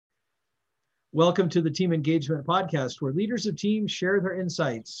Welcome to the Team Engagement Podcast, where leaders of teams share their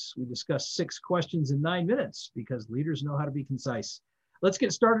insights. We discuss 6 questions in 9 minutes because leaders know how to be concise. Let's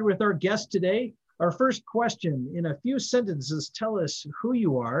get started with our guest today. Our first question, in a few sentences, tell us who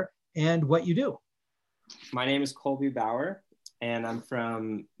you are and what you do. My name is Colby Bauer, and I'm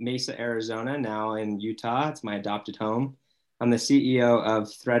from Mesa, Arizona, now in Utah. It's my adopted home. I'm the CEO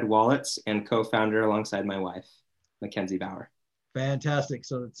of Thread Wallets and co-founder alongside my wife, Mackenzie Bauer. Fantastic.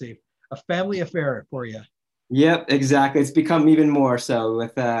 So let's see. A family affair for you. Yep, exactly. It's become even more so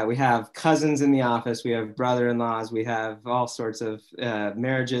with we have cousins in the office, we have brother-in-laws, we have all sorts of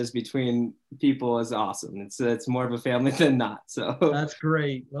marriages between people. Is awesome. It's more of a family than not. So that's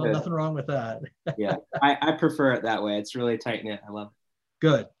great. Well, nothing wrong with that. Yeah, I prefer it that way. It's really tight knit. I love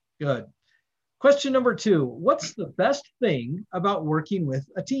it. Good. Question number 2. What's the best thing about working with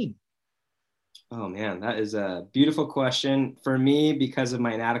a team? Oh man, that is a beautiful question. For me, because of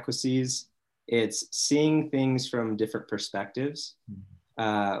my inadequacies, it's seeing things from different perspectives.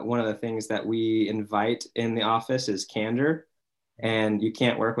 One of the things that we invite in the office is candor, and you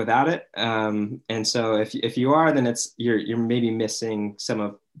can't work without it. And so if you are, then you're maybe missing some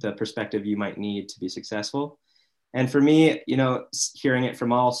of the perspective you might need to be successful. And for me, hearing it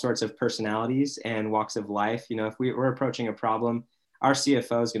from all sorts of personalities and walks of life, if we're approaching a problem, our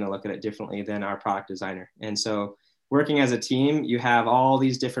CFO is going to look at it differently than our product designer. And so working as a team, you have all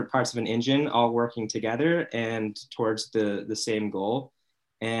these different parts of an engine all working together and towards the same goal.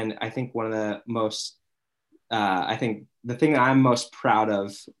 And I think one of the most, I think the thing that I'm most proud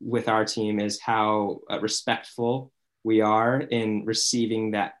of with our team is how respectful we are in receiving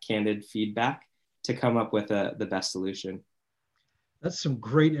that candid feedback to come up with the best solution. That's some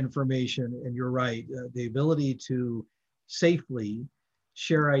great information. And you're right. The ability to safely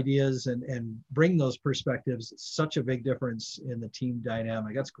share ideas and bring those perspectives, such a big difference in the team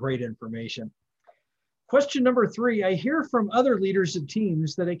dynamic. That's great information. Question number 3, I hear from other leaders of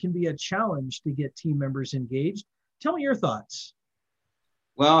teams that it can be a challenge to get team members engaged. Tell me your thoughts.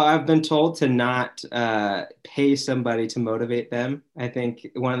 Well, I've been told to not pay somebody to motivate them. I think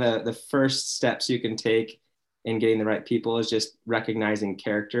one of the first steps you can take in getting the right people is just recognizing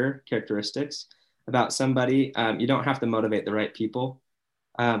characteristics about somebody. You don't have to motivate the right people.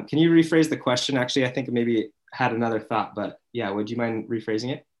 Can you rephrase the question? Actually, I think maybe had another thought, but yeah, would you mind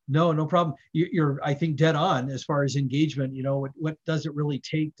rephrasing it? No problem. You're, I think, dead on as far as engagement. What does it really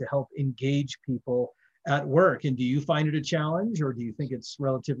take to help engage people at work? And do you find it a challenge, or do you think it's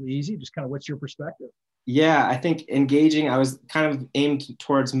relatively easy? Just kind of what's your perspective? Yeah, I think engaging, I was kind of aimed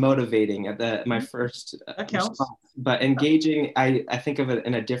towards motivating at my first that counts. response, but engaging, I think of it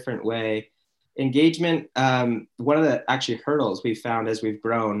in a different way. Engagement, one of the actually hurdles we've found as we've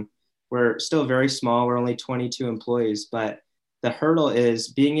grown, we're still very small, we're only 22 employees, but the hurdle is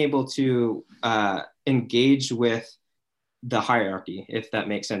being able to engage with the hierarchy, if that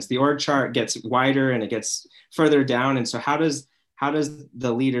makes sense. The org chart gets wider and it gets further down. And so how does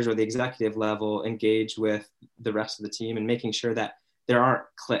the leaders or the executive level engage with the rest of the team and making sure that there aren't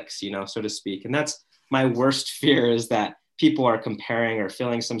cliques, so to speak. And that's my worst fear, is that people are comparing or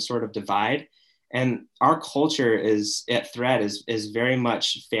feeling some sort of divide. And our culture at Thread is very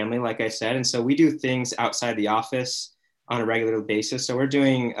much family, like I said. And so we do things outside the office on a regular basis. So we're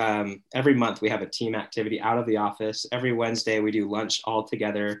doing, every month we have a team activity out of the office. Every Wednesday we do lunch all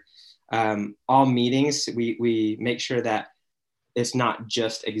together. All meetings, we make sure that it's not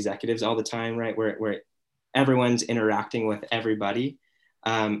just executives all the time, right? Where everyone's interacting with everybody,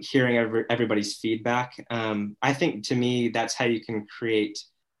 hearing everybody's feedback. I think, to me, that's how you can create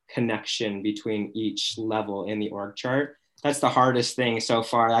connection between each level in the org chart. That's the hardest thing so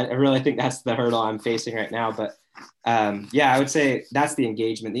far. I really think that's the hurdle I'm facing right now. But I would say that's the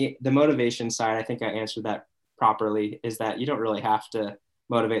engagement. The motivation side, I think I answered that properly, is that you don't really have to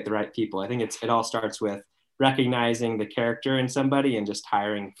motivate the right people. I think it all starts with recognizing the character in somebody and just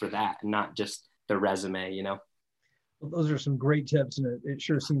hiring for that, and not just the resume, Well, those are some great tips, and it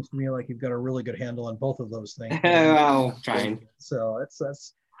sure seems to me like you've got a really good handle on both of those things. Well, trying. So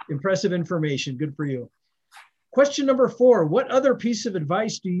that's impressive information. Good for you. Question number 4, what other piece of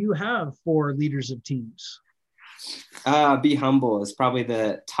advice do you have for leaders of teams? Be humble is probably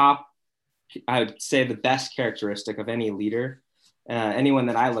the top, I would say, the best characteristic of any leader, anyone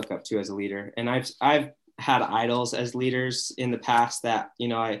that I look up to as a leader. And I've had idols as leaders in the past that,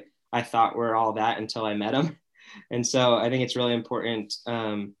 I thought were all that until I met them. And so I think it's really important.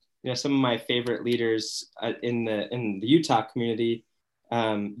 Some of my favorite leaders in the Utah community,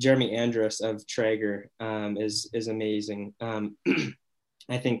 Jeremy Andrus of Traeger is amazing.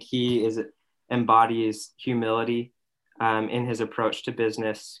 I think he embodies humility. in his approach to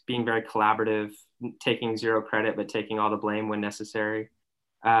business, being very collaborative, taking zero credit, but taking all the blame when necessary.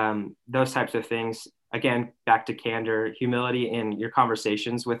 Those types of things. Again, back to candor, humility in your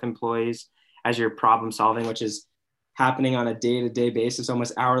conversations with employees as you're problem solving, which is happening on a day-to-day basis,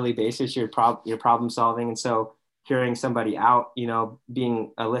 almost hourly basis, you're problem solving. And so hearing somebody out,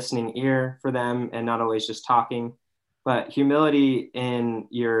 being a listening ear for them and not always just talking, but humility in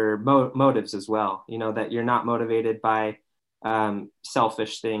your motives as well, that you're not motivated by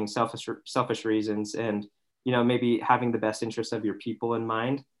selfish things, selfish reasons, and, maybe having the best interest of your people in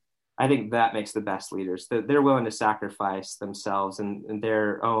mind. I think that makes the best leaders. They're willing to sacrifice themselves and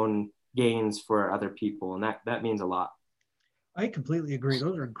their own gains for other people. And that means a lot. I completely agree.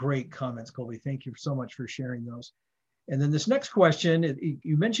 Those are great comments, Colby. Thank you so much for sharing those. And then this next question,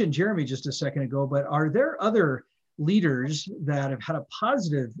 you mentioned Jeremy just a second ago, but are there other leaders that have had a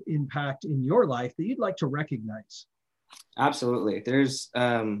positive impact in your life that you'd like to recognize? Absolutely. There's,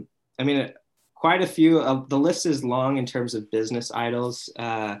 quite a few. The list is long in terms of business idols,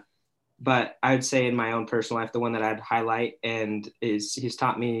 but I would say in my own personal life, the one that I'd highlight he's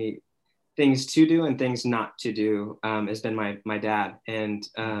taught me things to do and things not to do has been my dad. And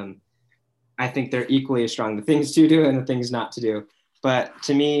I think they're equally as strong, the things to do and the things not to do. But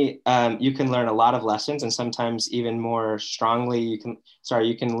to me, you can learn a lot of lessons, and sometimes even more strongly, you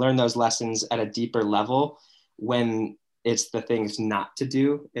can learn those lessons at a deeper level when it's the things not to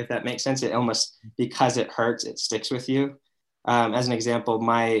do, if that makes sense. It almost, because it hurts, it sticks with you. As an example,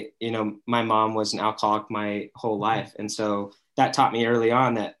 my mom was an alcoholic my whole life. And so that taught me early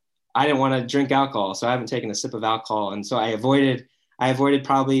on that I didn't want to drink alcohol. So I haven't taken a sip of alcohol. And so I avoided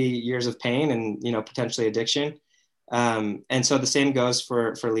probably years of pain and, potentially addiction. And so the same goes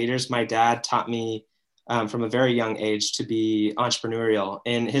for leaders. My dad taught me from a very young age to be entrepreneurial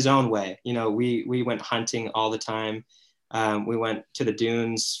in his own way. We went hunting all the time. We went to the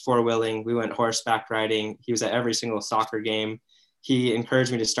dunes, four-wheeling. We went horseback riding. He was at every single soccer game. He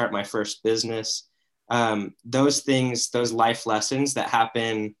encouraged me to start my first business. Those things, those life lessons that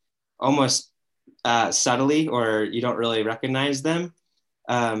happen almost subtly, or you don't really recognize them.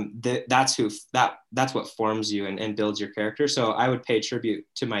 That's what forms you and builds your character. So I would pay tribute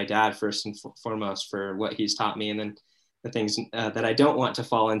to my dad first and foremost for what he's taught me, and then the things that I don't want to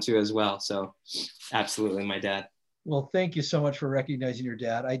fall into as well. So absolutely, my dad. Well, thank you so much for recognizing your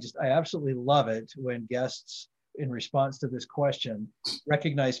dad. I absolutely love it when guests, in response to this question,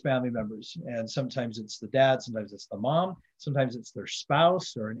 recognize family members. And sometimes it's the dad, sometimes it's the mom, sometimes it's their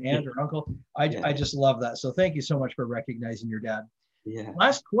spouse or an aunt or uncle. I just love that. So thank you so much for recognizing your dad. Yeah.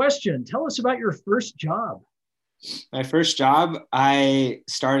 Last question. Tell us about your first job. My first job, I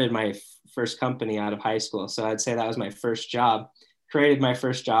started my first company out of high school. So I'd say that was my first job. Created my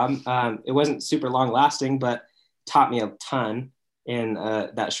first job. It wasn't super long lasting, but taught me a ton in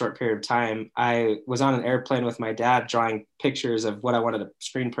that short period of time. I was on an airplane with my dad drawing pictures of what I wanted to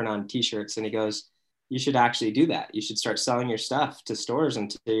screen print on t-shirts. And he goes, you should actually do that. You should start selling your stuff to stores and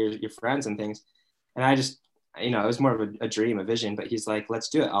to your friends and things. And I just, it was more of a dream, a vision, but he's like, let's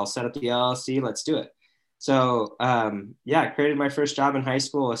do it. I'll set up the LLC. Let's do it. So I created my first job in high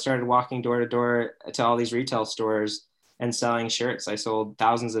school. I started walking door to door to all these retail stores and selling shirts. I sold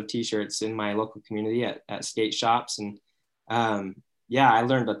thousands of t-shirts in my local community at skate shops. And I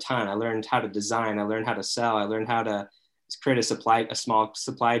learned a ton. I learned how to design. I learned how to sell. I learned how to create a small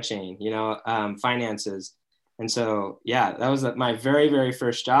supply chain, finances. And so, that was my very, very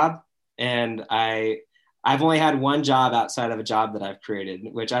first job. And I've only had one job outside of a job that I've created,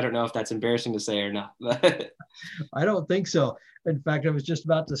 which I don't know if that's embarrassing to say or not. I don't think so. In fact, I was just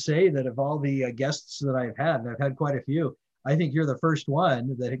about to say that of all the guests that I've had, and I've had quite a few, I think you're the first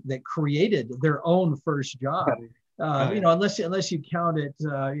one that created their own first job. Unless you count it,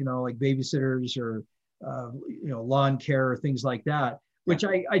 like babysitters or, lawn care or things like that, which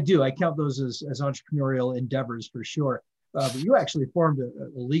I do. I count those as entrepreneurial endeavors for sure. But you actually formed a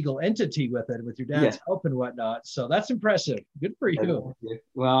legal entity with it, with your dad's help and whatnot. So that's impressive. Good for you.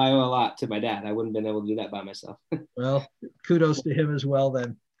 Well, I owe a lot to my dad. I wouldn't have been able to do that by myself. Well, kudos to him as well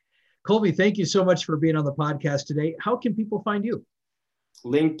then. Colby, thank you so much for being on the podcast today. How can people find you?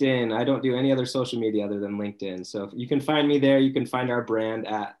 LinkedIn. I don't do any other social media other than LinkedIn. So you can find me there. You can find our brand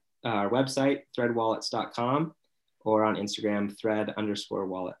at our website, threadwallets.com, or on Instagram,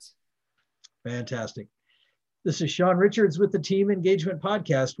 thread_wallets. Fantastic. This is Sean Richards with the Team Engagement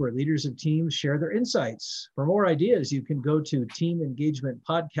Podcast, where leaders of teams share their insights. For more ideas, you can go to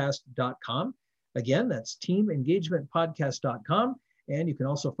teamengagementpodcast.com. Again, that's teamengagementpodcast.com. And you can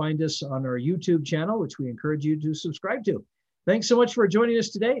also find us on our YouTube channel, which we encourage you to subscribe to. Thanks so much for joining us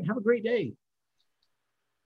today. Have a great day.